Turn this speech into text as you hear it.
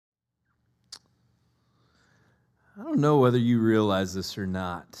I don't know whether you realize this or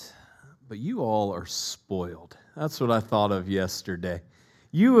not, but you all are spoiled. That's what I thought of yesterday.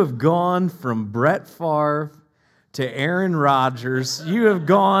 You have gone from Brett Favre to Aaron Rodgers. You have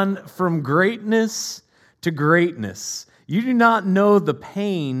gone from greatness to greatness. You do not know the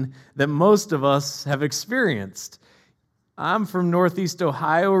pain that most of us have experienced. I'm from Northeast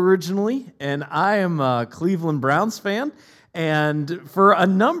Ohio originally, and I am a Cleveland Browns fan. And for a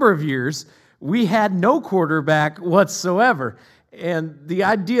number of years, we had no quarterback whatsoever. And the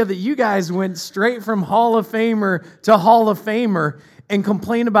idea that you guys went straight from Hall of Famer to Hall of Famer and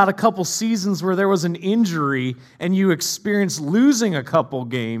complain about a couple seasons where there was an injury and you experienced losing a couple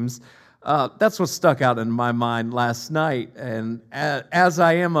games, that's what stuck out in my mind last night. And as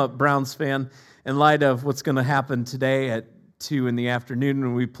I am a Browns fan, in light of what's going to happen today at 2 in the afternoon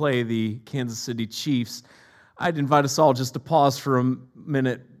when we play the Kansas City Chiefs, I'd invite us all just to pause for a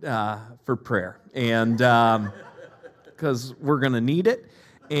minute for prayer, and because we're going to need it,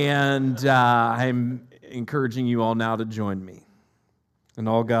 and I'm encouraging you all now to join me. And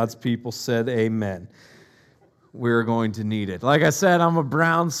all God's people said amen. We're going to need it. Like I said, I'm a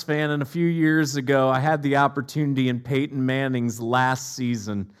Browns fan, and a few years ago, I had the opportunity in Peyton Manning's last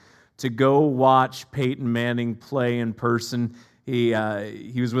season to go watch Peyton Manning play in person. He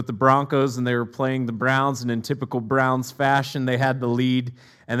was with the Broncos, and they were playing the Browns, and in typical Browns fashion, they had the lead,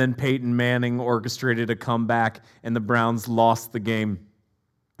 and then Peyton Manning orchestrated a comeback, and the Browns lost the game.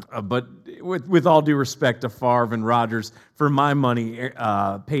 But with all due respect to Favre and Rodgers, for my money,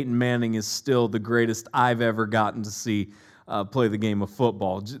 Peyton Manning is still the greatest I've ever gotten to see play the game of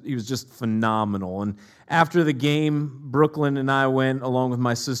football. He was just phenomenal. And after the game, Brooklyn and I went, along with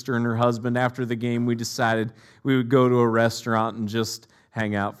my sister and her husband. After the game, we decided we would go to a restaurant and just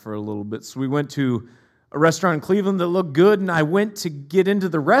hang out for a little bit. So we went to a restaurant in Cleveland that looked good, and I went to get into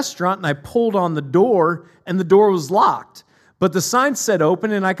the restaurant, and I pulled on the door, and the door was locked. But the sign said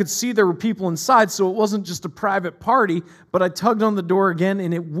open, and I could see there were people inside, so it wasn't just a private party. But I tugged on the door again,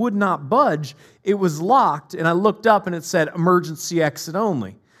 and it would not budge. It was locked, and I looked up, and it said emergency exit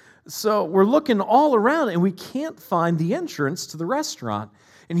only. So we're looking all around, and we can't find the entrance to the restaurant.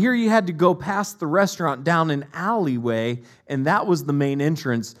 And here you had to go past the restaurant down an alleyway, and that was the main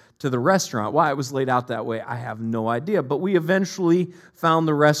entrance to the restaurant. Why it was laid out that way, I have no idea. But we eventually found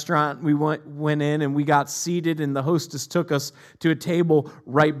the restaurant. We went in, and we got seated, and the hostess took us to a table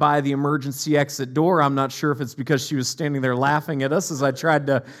right by the emergency exit door. I'm not sure if it's because she was standing there laughing at us as I tried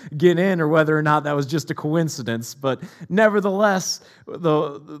to get in, or whether or not that was just a coincidence. But nevertheless,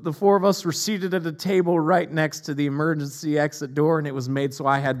 the four of us were seated at a table right next to the emergency exit door, and it was made so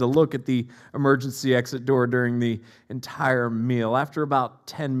I had to look at the emergency exit door during the entire meal. After about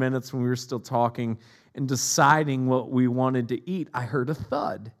 10 minutes, when we were still talking and deciding what we wanted to eat, I heard a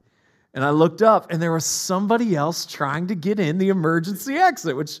thud. And I looked up, and there was somebody else trying to get in the emergency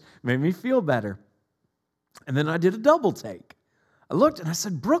exit, which made me feel better. And then I did a double take. I looked, and I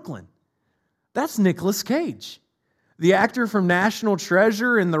said, Brooklyn, that's Nicolas Cage. The actor from National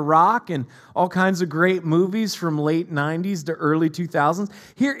Treasure and The Rock and all kinds of great movies from late 90s to early 2000s.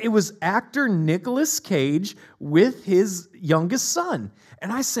 Here it was actor Nicolas Cage with his youngest son.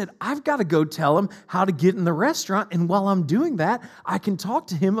 And I said, I've got to go tell him how to get in the restaurant. And while I'm doing that, I can talk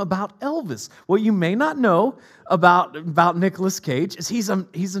to him about Elvis. What you may not know about Nicolas Cage is he's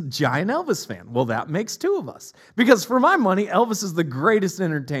a giant Elvis fan. Well, that makes two of us. Because for my money, Elvis is the greatest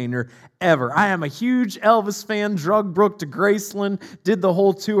entertainer ever. I am a huge Elvis fan, drug Brooke to Graceland, did the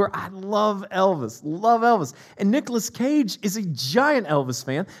whole tour. I love Elvis. And Nicolas Cage is a giant Elvis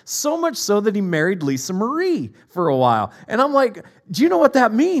fan, so much so that he married Lisa Marie for a while. And I'm like, do you know what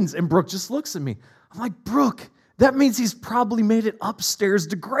that means? And Brooke just looks at me. I'm like, Brooke, that means he's probably made it upstairs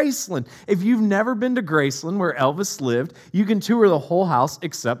to Graceland. If you've never been to Graceland, where Elvis lived, you can tour the whole house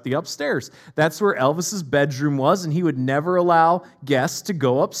except the upstairs. That's where Elvis's bedroom was, and he would never allow guests to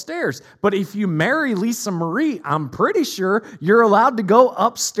go upstairs. But if you marry Lisa Marie, I'm pretty sure you're allowed to go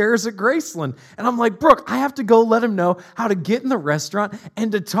upstairs at Graceland. And I'm like, Brooke, I have to go let him know how to get in the restaurant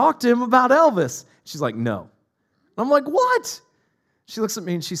and to talk to him about Elvis. She's like, no. I'm like, what? She looks at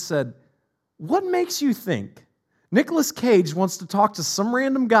me and she said, what makes you think Nicolas Cage wants to talk to some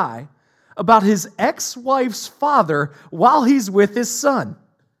random guy about his ex-wife's father while he's with his son?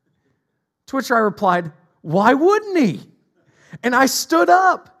 To which I replied, why wouldn't he? And I stood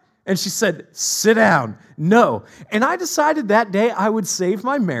up And she said, sit down. No. And I decided that day I would save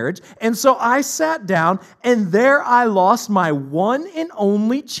my marriage. And so I sat down, and there I lost my one and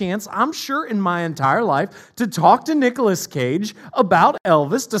only chance, I'm sure, in my entire life to talk to Nicolas Cage about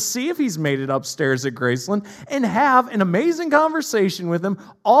Elvis, to see if he's made it upstairs at Graceland, and have an amazing conversation with him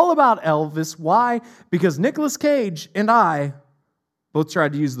all about Elvis. Why? Because Nicolas Cage and I both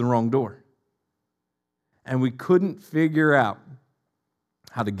tried to use the wrong door. And we couldn't figure out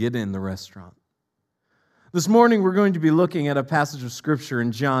how to get in the restaurant. This morning, we're going to be looking at a passage of Scripture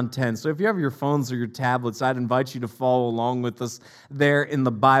in John 10. So if you have your phones or your tablets, I'd invite you to follow along with us there in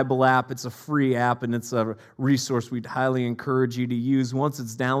the Bible app. It's a free app, and it's a resource we'd highly encourage you to use. Once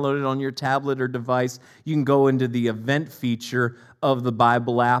it's downloaded on your tablet or device, you can go into the event feature of the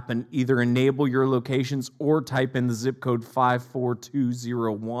Bible app and either enable your locations or type in the zip code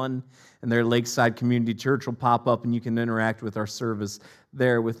 54201, and their Lakeside Community Church will pop up, and you can interact with our service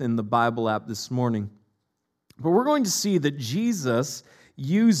there within the Bible app this morning. But we're going to see that Jesus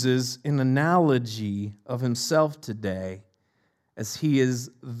uses an analogy of himself today as he is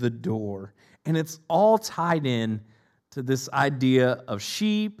the door. And it's all tied in to this idea of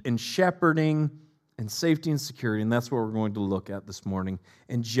sheep and shepherding and safety and security. And that's what we're going to look at this morning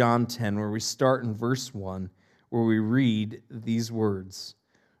in John 10, where we start in verse 1, where we read these words.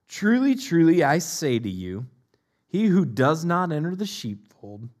 Truly, truly, I say to you, he who does not enter the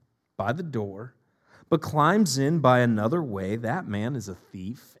sheepfold by the door, but climbs in by another way, that man is a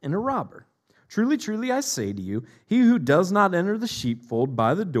thief and a robber. Truly, truly, I say to you, he who does not enter the sheepfold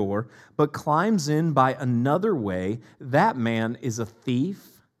by the door, but climbs in by another way, that man is a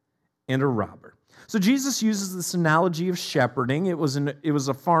thief and a robber. So Jesus uses this analogy of shepherding. It was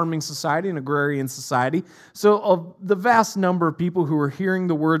a farming society, an agrarian society. So the vast number of people who were hearing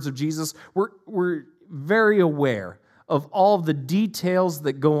the words of Jesus were very aware of all of the details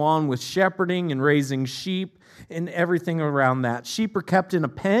that go on with shepherding and raising sheep and everything around that. Sheep are kept in a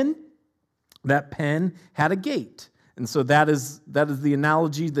pen. That pen had a gate. And so that is the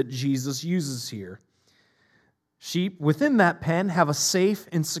analogy that Jesus uses here. Sheep within that pen have a safe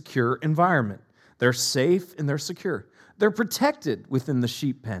and secure environment. They're safe and they're secure. They're protected within the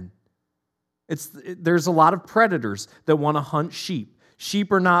sheep pen. There's a lot of predators that want to hunt sheep.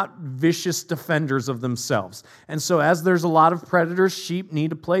 Sheep are not vicious defenders of themselves. And so as there's a lot of predators, sheep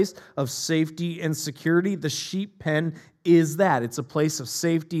need a place of safety and security. The sheep pen is that. It's a place of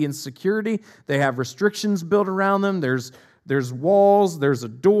safety and security. They have restrictions built around them. There's walls, there's a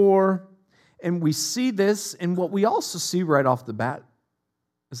door. And we see this, and what we also see right off the bat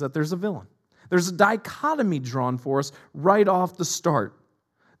is that there's a villain. There's a dichotomy drawn for us right off the start.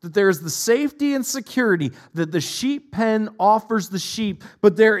 That there's the safety and security that the sheep pen offers the sheep,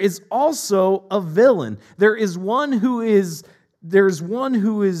 but there is also a villain. There's one who is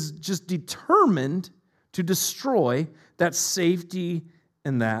just determined to destroy that safety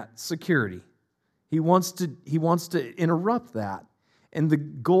and that security. He wants to interrupt that. And the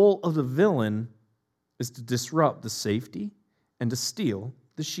goal of the villain is to disrupt the safety and to steal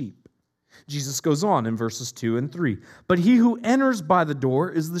the sheep. Jesus goes on in verses 2 and 3. But he who enters by the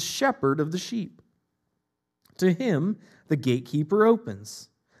door is the shepherd of the sheep. To him the gatekeeper opens.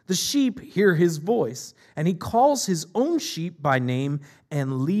 The sheep hear his voice, and he calls his own sheep by name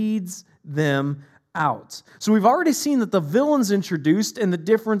and leads them out. So we've already seen that the villain's introduced and the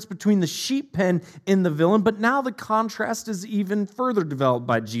difference between the sheep pen and the villain, but now the contrast is even further developed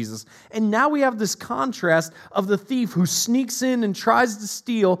by Jesus. And now we have this contrast of the thief who sneaks in and tries to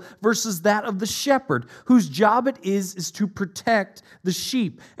steal versus that of the shepherd, whose job it is to protect the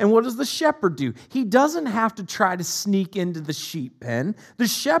sheep. And what does the shepherd do? He doesn't have to try to sneak into the sheep pen. The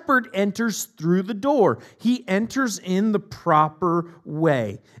shepherd enters through the door. He enters in the proper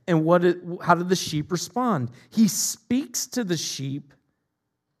way. And how did the sheep respond? He speaks to the sheep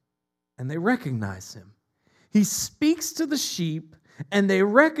and they recognize him. He speaks to the sheep and they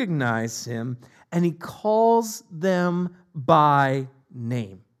recognize him, and he calls them by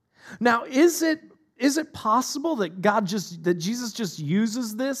name. Now, is it possible that Jesus just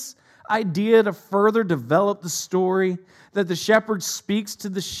uses this idea to further develop the story, that the shepherd speaks to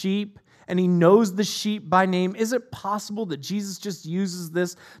the sheep and he knows the sheep by name? Is it possible that Jesus just uses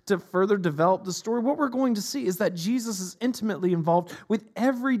this to further develop the story? What we're going to see is that Jesus is intimately involved with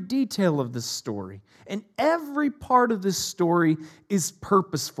every detail of this story. And every part of this story is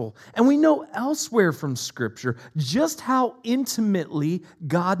purposeful. And we know elsewhere from Scripture just how intimately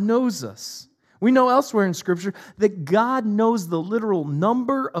God knows us. We know elsewhere in Scripture that God knows the literal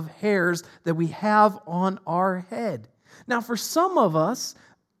number of hairs that we have on our head. Now, for some of us,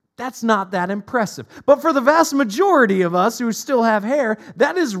 that's not that impressive. But for the vast majority of us who still have hair,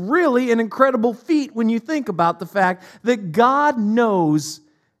 that is really an incredible feat when you think about the fact that God knows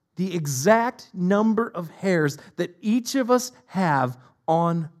the exact number of hairs that each of us have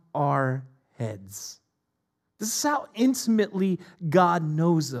on our heads. This is how intimately God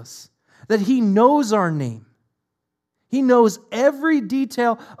knows us, that He knows our name. He knows every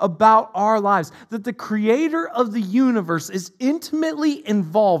detail about our lives, that the Creator of the universe is intimately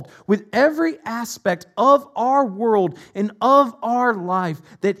involved with every aspect of our world and of our life,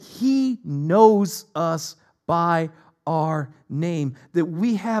 that He knows us by our name, that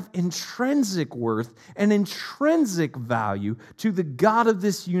we have intrinsic worth and intrinsic value to the God of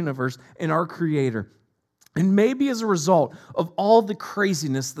this universe and our Creator. And maybe as a result of all the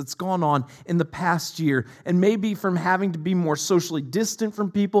craziness that's gone on in the past year, and maybe from having to be more socially distant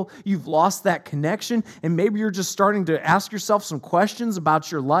from people, you've lost that connection, and maybe you're just starting to ask yourself some questions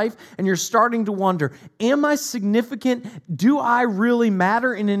about your life, and you're starting to wonder, am I significant? Do I really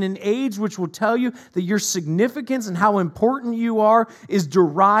matter? And in an age which will tell you that your significance and how important you are is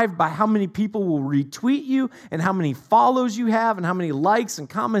derived by how many people will retweet you, and how many follows you have, and how many likes and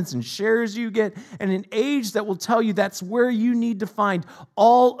comments and shares you get, and an age that will tell you that's where you need to find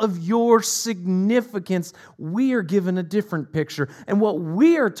all of your significance, we are given a different picture. And what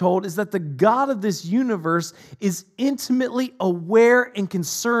we are told is that the God of this universe is intimately aware and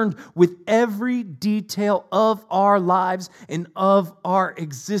concerned with every detail of our lives and of our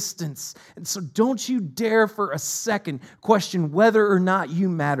existence. And so don't you dare for a second question whether or not you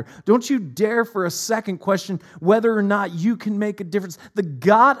matter. Don't you dare for a second question whether or not you can make a difference. The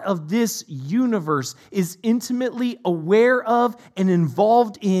God of this universe is intimately aware of and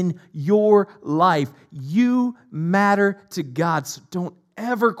involved in your life. You matter to God, so don't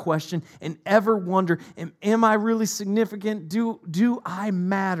ever question and ever wonder, am I really significant? Do I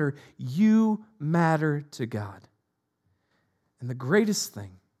matter? You matter to God. And the greatest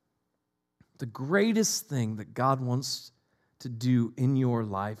thing that God wants to do in your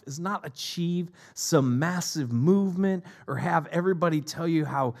life is not achieve some massive movement or have everybody tell you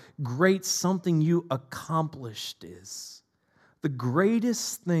how great something you accomplished is. The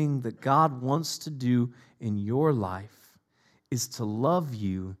greatest thing that God wants to do in your life is to love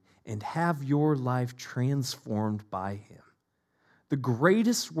you and have your life transformed by Him. The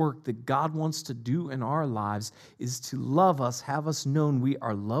greatest work that God wants to do in our lives is to love us, have us known we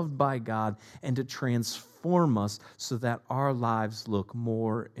are loved by God, and to transform us so that our lives look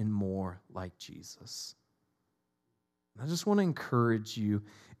more and more like Jesus. I just want to encourage you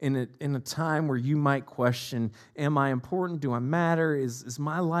in a time where you might question, am I important? Do I matter? Is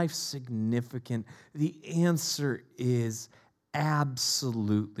my life significant? The answer is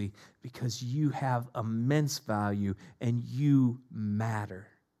absolutely, because you have immense value and you matter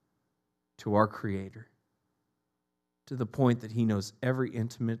to our Creator, to the point that He knows every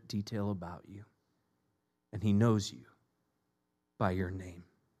intimate detail about you, and He knows you by your name.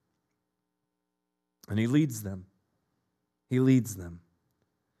 And He leads them. He leads them.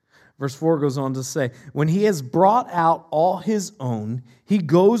 Verse 4 goes on to say, when He has brought out all His own, He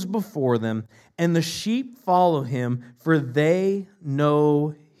goes before them, and the sheep follow Him, for they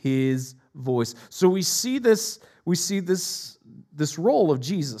know His voice. So we see this role of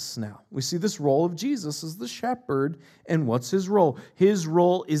Jesus now. We see this role of Jesus as the shepherd, and what's His role? His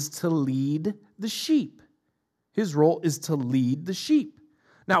role is to lead the sheep. His role is to lead the sheep.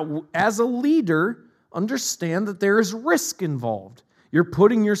 Now, as a leader, understand that there is risk involved. You're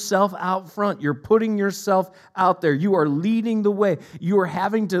putting yourself out front. You're putting yourself out there. You are leading the way. You're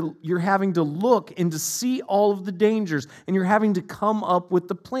having to look and to see all of the dangers, and you're having to come up with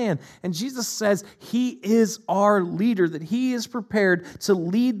the plan. And Jesus says He is our leader, that He is prepared to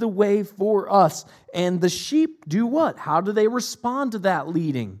lead the way for us. And the sheep do what? How do they respond to that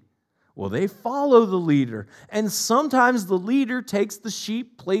leading? Well, they follow the leader. And sometimes the leader takes the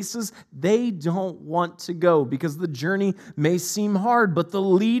sheep places they don't want to go because the journey may seem hard, but the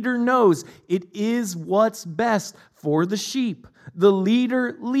leader knows it is what's best for the sheep. The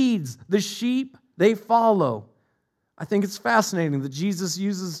leader leads. The sheep, they follow. I think it's fascinating that Jesus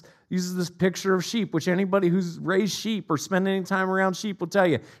uses this picture of sheep, which anybody who's raised sheep or spent any time around sheep will tell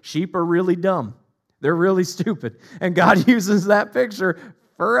you, sheep are really dumb. They're really stupid. And God uses that picture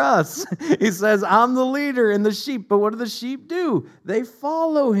for us. He says, I'm the leader and the sheep. But what do the sheep do? They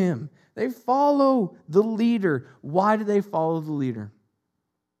follow Him. They follow the leader. Why do they follow the leader?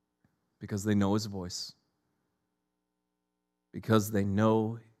 Because they know His voice. Because they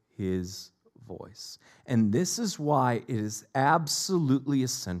know His voice. And this is why it is absolutely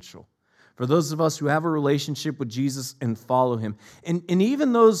essential For those of us who have a relationship with Jesus and follow him. And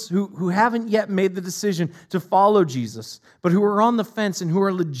even those who haven't yet made the decision to follow Jesus, but who are on the fence and who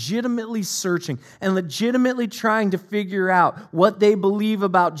are legitimately searching and legitimately trying to figure out what they believe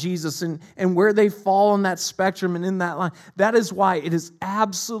about Jesus and where they fall on that spectrum and in that line. That is why it is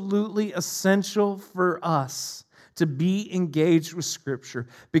absolutely essential for us to be engaged with Scripture,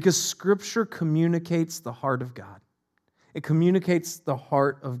 because Scripture communicates the heart of God. It communicates the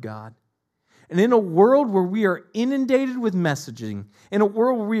heart of God. And in a world where we are inundated with messaging, in a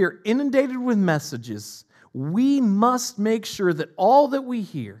world where we are inundated with messages, we must make sure that all that we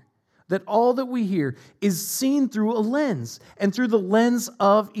hear is seen through a lens, and through the lens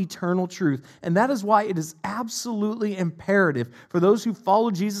of eternal truth. And that is why it is absolutely imperative for those who follow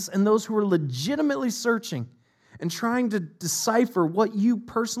Jesus and those who are legitimately searching and trying to decipher what you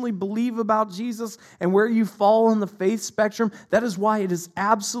personally believe about Jesus and where you fall on the faith spectrum. That is why it is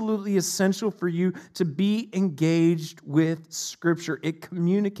absolutely essential for you to be engaged with Scripture. It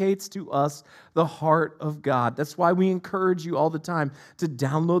communicates to us the heart of God. That's why we encourage you all the time to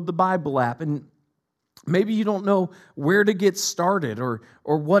download the Bible app. And maybe you don't know where to get started or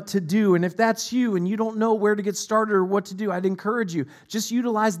what to do. And if that's you and you don't know where to get started or what to do, I'd encourage you, just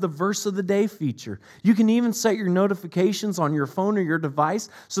utilize the Verse of the Day feature. You can even set your notifications on your phone or your device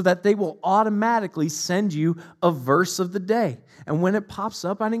so that they will automatically send you a verse of the day. And when it pops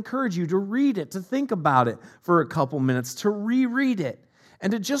up, I'd encourage you to read it, to think about it for a couple minutes, to reread it, and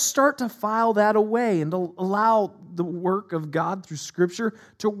to just start to file that away and to allow the work of God through Scripture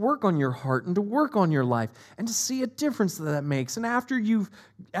to work on your heart and to work on your life and to see a difference that makes. And after you've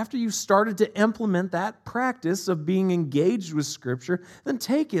started to implement that practice of being engaged with Scripture, then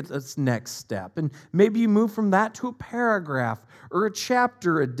take it its next step. And maybe you move from that to a paragraph or a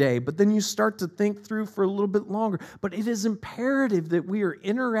chapter a day, but then you start to think through for a little bit longer. But it is imperative that we are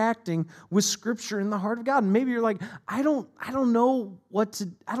interacting with Scripture in the heart of God. And maybe you're like, I don't know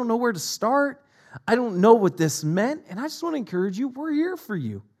where to start. I don't know what this meant. And I just want to encourage you, we're here for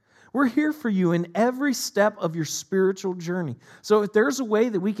you. We're here for you in every step of your spiritual journey. So if there's a way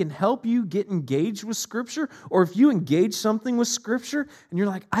that we can help you get engaged with Scripture, or if you engage something with Scripture and you're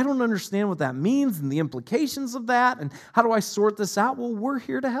like, I don't understand what that means and the implications of that, and how do I sort this out? Well, we're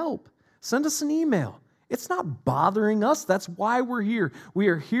here to help. Send us an email. It's not bothering us. That's why we're here. We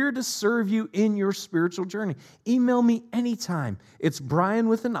are here to serve you in your spiritual journey. Email me anytime. It's Brian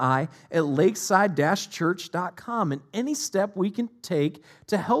with an I at lakeside-church.com. And any step we can take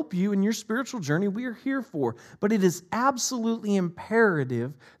to help you in your spiritual journey, we are here for. But it is absolutely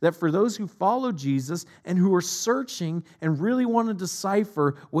imperative that for those who follow Jesus and who are searching and really want to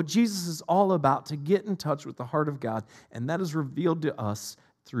decipher what Jesus is all about, to get in touch with the heart of God. And that is revealed to us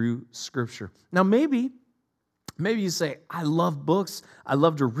through Scripture. Now, maybe you say, I love books, I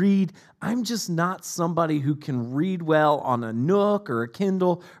love to read. I'm just not somebody who can read well on a Nook or a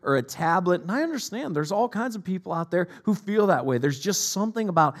Kindle or a tablet. And I understand there's all kinds of people out there who feel that way. There's just something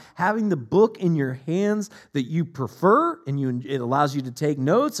about having the book in your hands that you prefer, and it allows you to take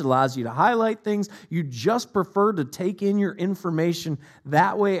notes, it allows you to highlight things. You just prefer to take in your information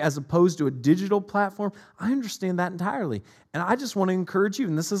that way as opposed to a digital platform. I understand that entirely. And I just want to encourage you,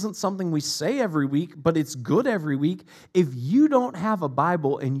 and this isn't something we say every week, but it's good every week. If you don't have a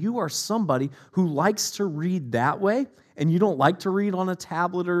Bible and you are somebody who likes to read that way, and you don't like to read on a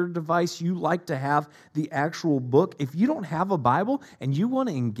tablet or a device, you like to have the actual book. If you don't have a Bible and you want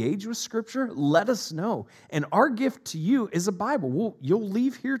to engage with Scripture, let us know. And our gift to you is a Bible. You'll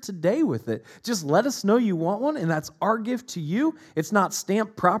leave here today with it. Just let us know you want one, and that's our gift to you. It's not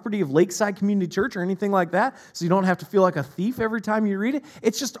stamped property of Lakeside Community Church or anything like that, so you don't have to feel like a thief every time you read it.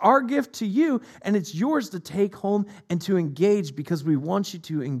 It's just our gift to you, and it's yours to take home and to engage, because we want you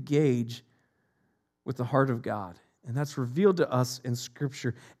to engage with the heart of God. And that's revealed to us in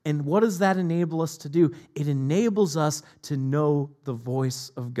Scripture. And what does that enable us to do? It enables us to know the voice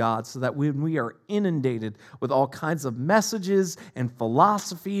of God, so that when we are inundated with all kinds of messages and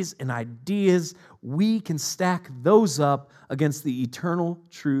philosophies and ideas, we can stack those up against the eternal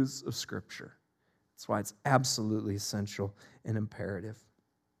truths of Scripture. That's why it's absolutely essential and imperative.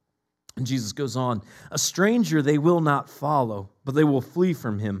 And Jesus goes on, a stranger they will not follow, but they will flee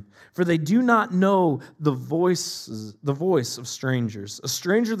from him, for they do not know the voice of strangers. A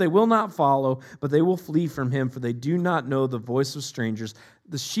stranger they will not follow, but they will flee from him, for they do not know the voice of strangers.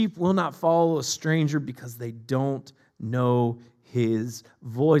 The sheep will not follow a stranger because they don't know his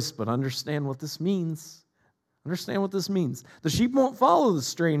voice. But understand what this means. Understand what this means. The sheep won't follow the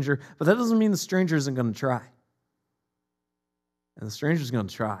stranger, but that doesn't mean the stranger isn't going to try. And the stranger's going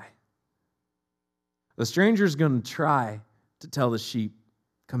to try. The stranger is going to try to tell the sheep,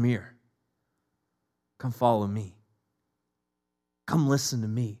 come here. Come follow me. Come listen to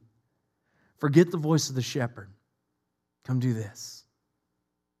me. Forget the voice of the shepherd. Come do this.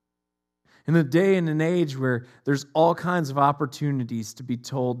 In a day and an age where there's all kinds of opportunities to be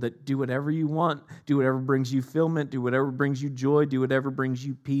told that do whatever you want, do whatever brings you fulfillment, do whatever brings you joy, do whatever brings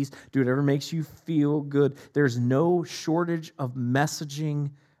you peace, do whatever makes you feel good. There's no shortage of messaging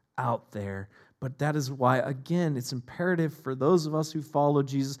out there. But that is why, again, it's imperative for those of us who follow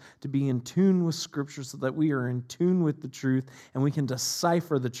Jesus to be in tune with Scripture so that we are in tune with the truth and we can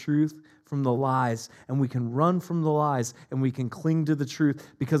decipher the truth from the lies, and we can run from the lies, and we can cling to the truth,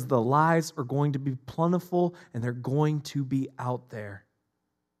 because the lies are going to be plentiful and they're going to be out there.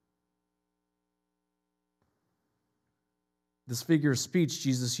 This figure of speech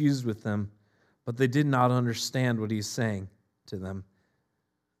Jesus used with them, but they did not understand what he's saying to them.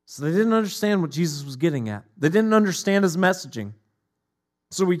 So they didn't understand what Jesus was getting at. They didn't understand his messaging.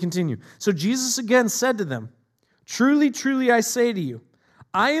 So we continue. So Jesus again said to them, "Truly, truly, I say to you,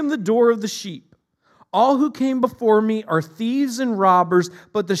 I am the door of the sheep. All who came before me are thieves and robbers,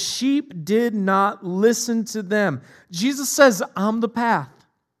 but the sheep did not listen to them." Jesus says, I'm the path.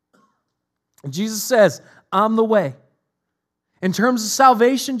 Jesus says, I'm the way. In terms of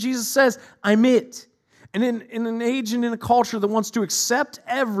salvation, Jesus says, I'm it. And in an age and in a culture that wants to accept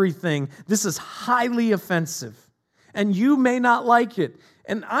everything, this is highly offensive. And you may not like it,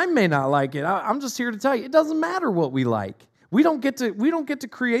 and I may not like it. I'm just here to tell you, it doesn't matter what we like. We don't get to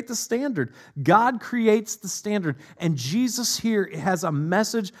create the standard. God creates the standard. And Jesus here has a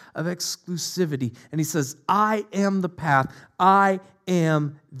message of exclusivity. And he says, I am the path. I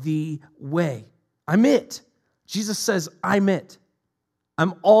am the way. I'm it. Jesus says, I'm it.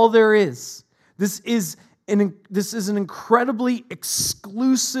 I'm all there is. This is an incredibly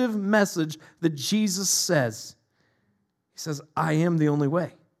exclusive message that Jesus says. He says, I am the only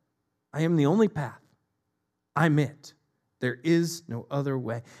way. I am the only path. I'm it. There is no other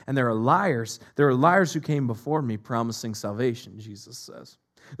way. And there are liars. There are liars who came before me promising salvation, Jesus says.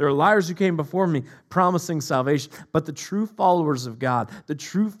 There are liars who came before me promising salvation. But the true followers of God, the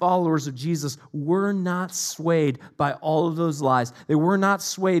true followers of Jesus, were not swayed by all of those lies. They were not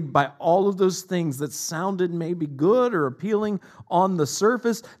swayed by all of those things that sounded maybe good or appealing on the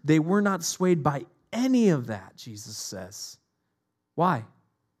surface. They were not swayed by any of that, Jesus says. Why?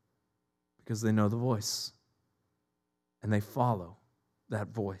 Because they know the voice. And they follow that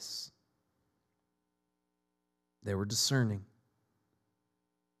voice. They were discerning.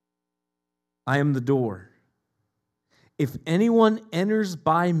 I am the door. If anyone enters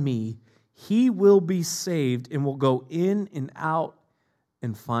by me, he will be saved and will go in and out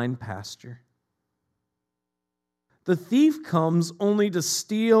and find pasture. The thief comes only to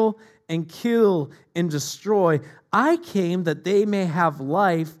steal and kill and destroy. I came that they may have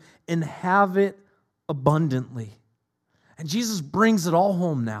life and have it abundantly. And Jesus brings it all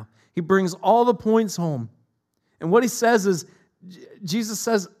home now. He brings all the points home. And what he says is, Jesus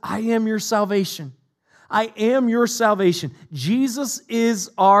says, I am your salvation. I am your salvation. Jesus is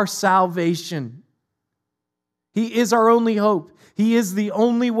our salvation. He is our only hope. He is the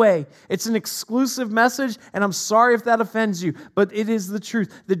only way. It's an exclusive message, and I'm sorry if that offends you, but it is the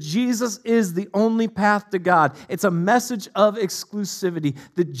truth that Jesus is the only path to God. It's a message of exclusivity,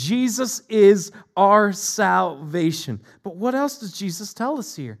 that Jesus is our salvation. But what else does Jesus tell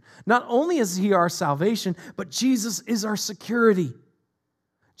us here? Not only is he our salvation, but Jesus is our security.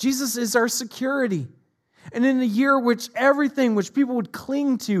 Jesus is our security. And in a year which everything which people would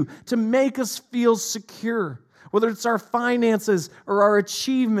cling to make us feel secure, whether it's our finances or our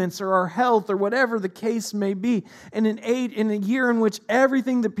achievements or our health or whatever the case may be, and in a year in which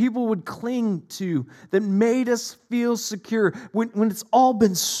everything that people would cling to that made us feel secure, when it's all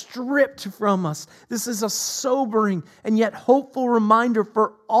been stripped from us, this is a sobering and yet hopeful reminder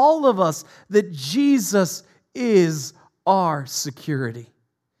for all of us that Jesus is our security.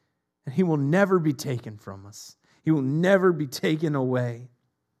 And he will never be taken from us. He will never be taken away.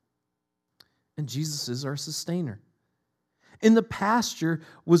 And Jesus is our sustainer. In the pasture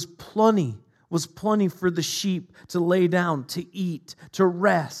was plenty for the sheep to lay down, to eat, to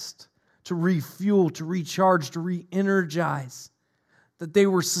rest, to refuel, to recharge, to re-energize. That they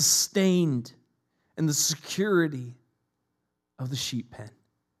were sustained in the security of the sheep pen.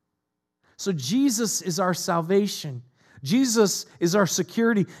 So Jesus is our salvation. Jesus is our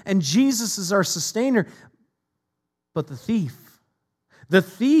security, and Jesus is our sustainer. But the thief,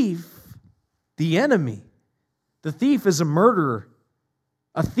 the enemy, the thief is a murderer,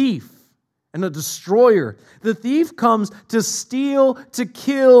 a thief, and a destroyer. The thief comes to steal, to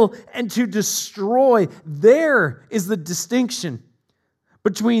kill, and to destroy. There is the distinction.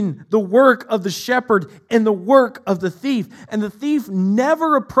 between the work of the shepherd and the work of the thief. And the thief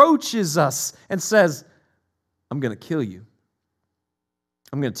never approaches us and says, I'm going to kill you.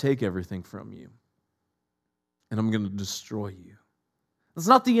 I'm going to take everything from you. And I'm going to destroy you. That's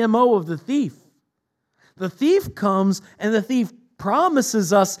not the MO of the thief. The thief comes and the thief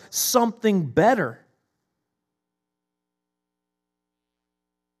promises us something better.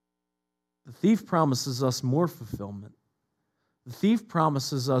 The thief promises us more fulfillment. The thief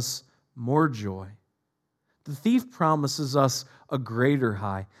promises us more joy. The thief promises us a greater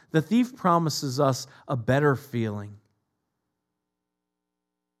high. The thief promises us a better feeling.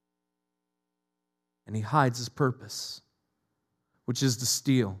 And he hides his purpose, which is to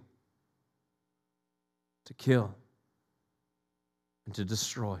steal, to kill, and to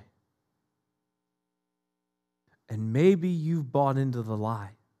destroy. And maybe you've bought into the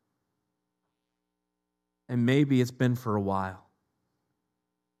lie. And maybe it's been for a while.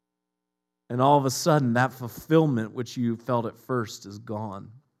 And all of a sudden, that fulfillment which you felt at first is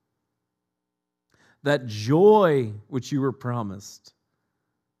gone. That joy which you were promised,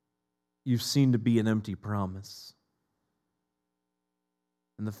 you've seen to be an empty promise.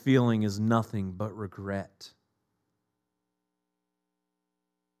 And the feeling is nothing but regret.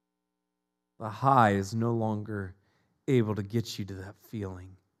 The high is no longer able to get you to that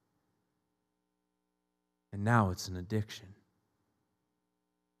feeling. And now it's an addiction.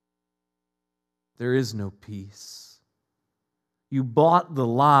 There is no peace. You bought the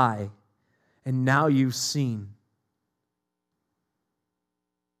lie, and now you've seen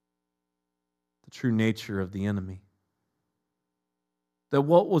the true nature of the enemy. That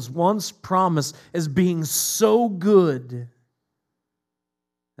what was once promised as being so good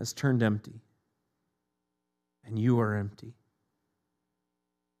has turned empty. And you are empty.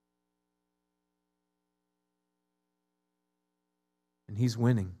 And he's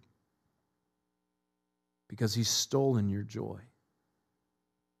winning. Because he's stolen your joy.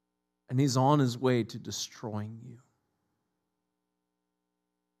 And he's on his way to destroying you.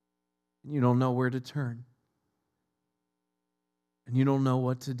 And you don't know where to turn. And you don't know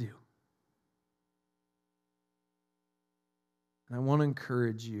what to do. And I want to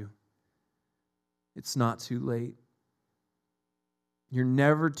encourage you. It's not too late. You're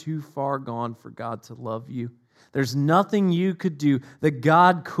never too far gone for God to love you. There's nothing you could do that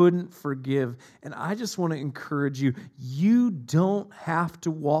God couldn't forgive. And I just want to encourage you, you don't have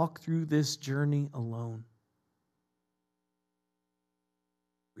to walk through this journey alone.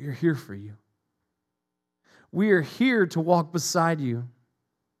 We are here for you. We are here to walk beside you.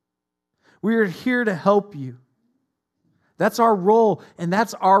 We are here to help you. That's our role and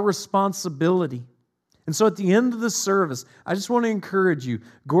that's our responsibility. And so at the end of the service, I just want to encourage you,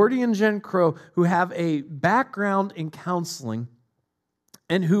 Gordy and Jen Crow, who have a background in counseling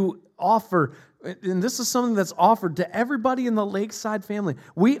and who offer, and this is something that's offered to everybody in the Lakeside family.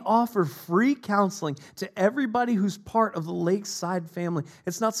 We offer free counseling to everybody who's part of the Lakeside family.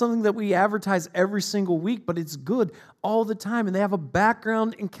 It's not something that we advertise every single week, but it's good all the time. And they have a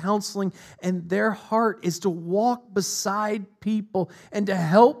background in counseling, and their heart is to walk beside people and to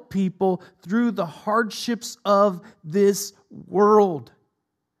help people through the hardships of this world.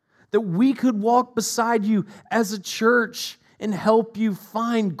 That we could walk beside you as a church and help you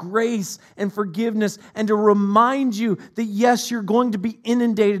find grace and forgiveness, and to remind you that yes, you're going to be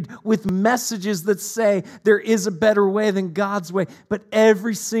inundated with messages that say there is a better way than God's way, but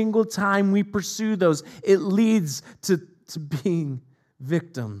every single time we pursue those, it leads to being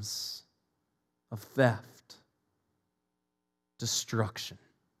victims of theft, destruction.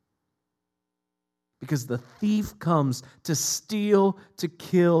 Because the thief comes to steal, to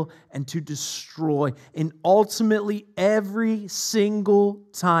kill, and to destroy. And ultimately, every single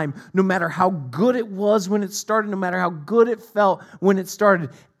time, no matter how good it was when it started, no matter how good it felt when it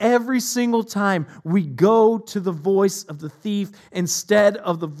started, every single time we go to the voice of the thief instead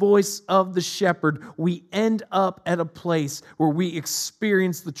of the voice of the shepherd, we end up at a place where we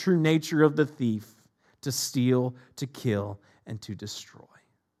experience the true nature of the thief: to steal, to kill, and to destroy.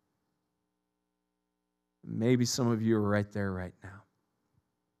 Maybe some of you are right there right now.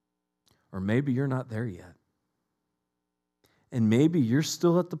 Or maybe you're not there yet. And maybe you're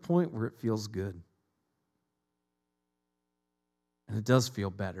still at the point where it feels good. And it does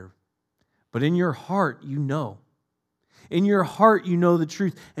feel better. But in your heart, you know. In your heart, you know the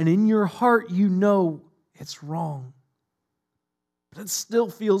truth. And in your heart, you know it's wrong. But it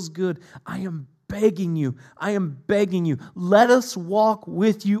still feels good. I am begging you. I am begging you. Let us walk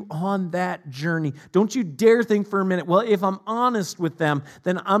with you on that journey. Don't you dare think for a minute, well, if I'm honest with them,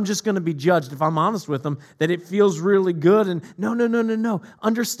 then I'm just going to be judged. If I'm honest with them, that it feels really good. And no.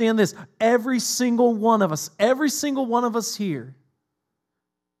 Understand this. Every single one of us here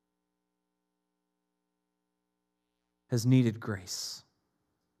has needed grace.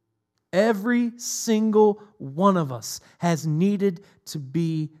 Every single one of us has needed to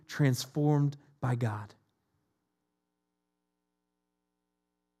be transformed by God.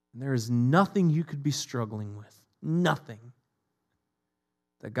 And there is nothing you could be struggling with, nothing,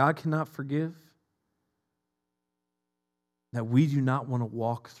 that God cannot forgive, that we do not want to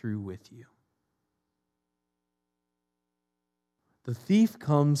walk through with you. The thief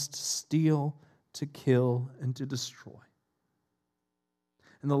comes to steal, to kill, and to destroy.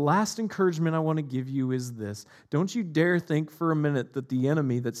 And the last encouragement I want to give you is this. Don't you dare think for a minute that the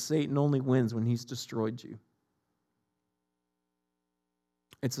enemy, that Satan, only wins when he's destroyed you.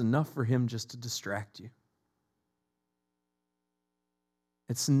 It's enough for him just to distract you.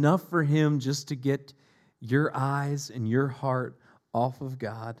 It's enough for him just to get your eyes and your heart off of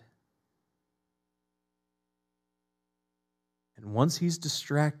God. And once he's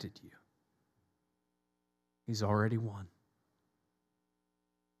distracted you, he's already won.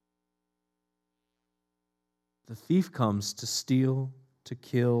 The thief comes to steal, to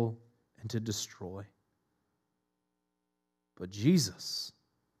kill, and to destroy. But Jesus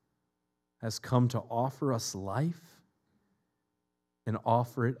has come to offer us life and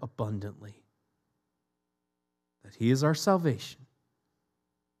offer it abundantly. That He is our salvation,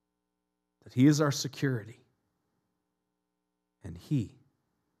 that He is our security, and He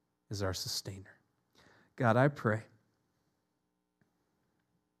is our sustainer. God, I pray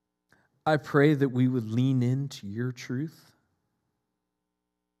that we would lean into your truth.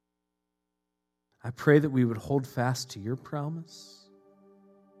 I pray that we would hold fast to your promise.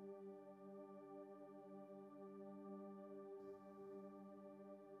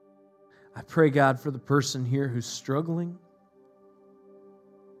 I pray, God, for the person here who's struggling.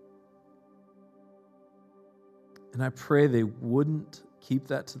 And I pray they wouldn't keep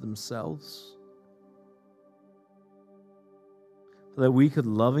that to themselves. That we could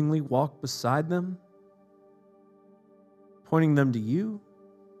lovingly walk beside them, pointing them to you.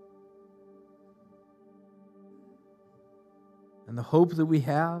 And the hope that we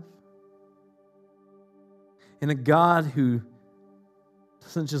have in a God who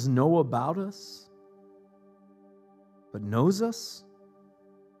doesn't just know about us, but knows us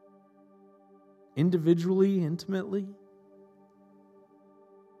individually, intimately.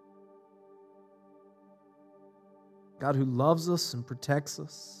 God who loves us and protects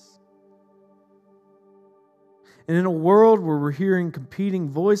us. And in a world where we're hearing competing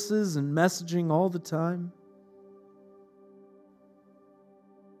voices and messaging all the time,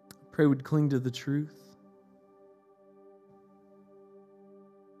 I pray we'd cling to the truth.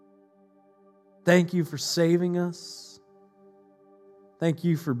 Thank you for saving us. Thank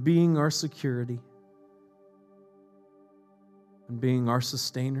you for being our security and being our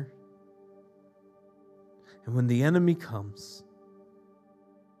sustainer. And when the enemy comes,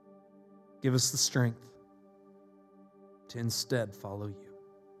 give us the strength to instead follow you.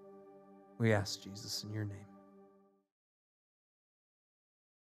 We ask, Jesus, in your name.